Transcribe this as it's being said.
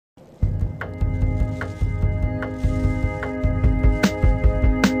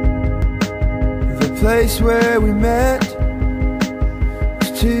place where we met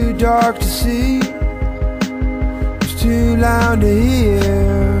was too dark to see, was too loud to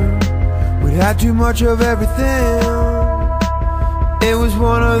hear. We'd had too much of everything. It was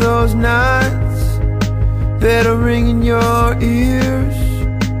one of those nights that'll ring in your ears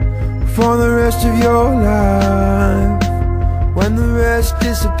for the rest of your life, when the rest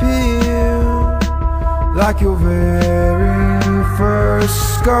disappear, like your very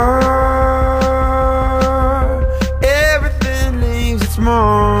first scar. Everything leaves its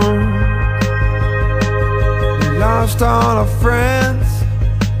mark. We lost all our friends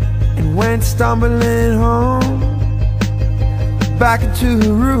and went stumbling home, back into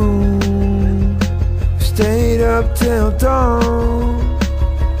the room. We stayed up till dawn.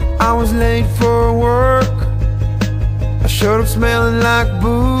 I was late for work. I showed up smelling like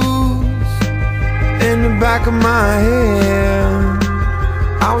booze. In the back of my head,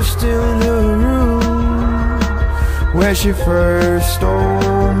 I was still in her room where she first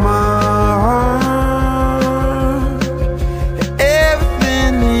stole my heart.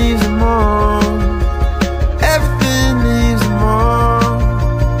 Everything leaves a mark. Everything leaves a mark.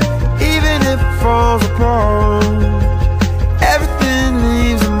 Even if it falls apart, everything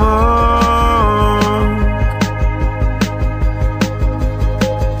leaves a mark.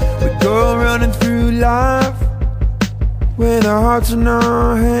 We go running through life with our hearts in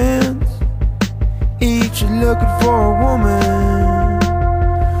our hands, each looking for a woman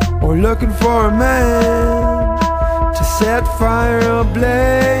or looking for a man to set fire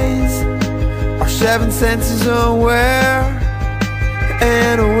ablaze, our seven senses aware,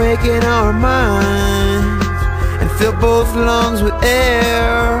 and awaken our minds and fill both lungs with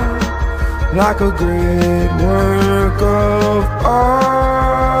air, like a great work of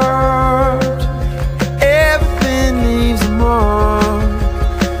art. Everything leaves a mark.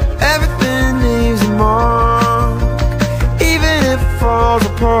 Everything leaves a mark. Even if it falls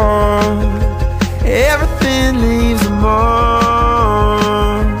apart, everything leaves a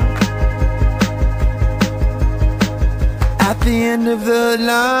mark. At the end of the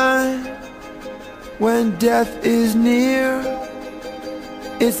line, when death is near,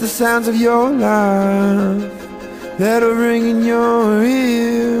 it's the sounds of your life that'll ring in your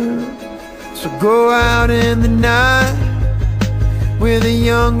ear. So go out in the night with a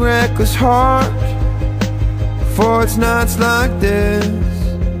young, reckless heart, for it's nights like this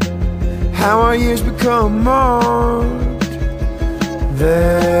how our years become marked.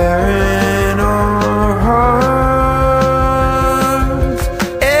 There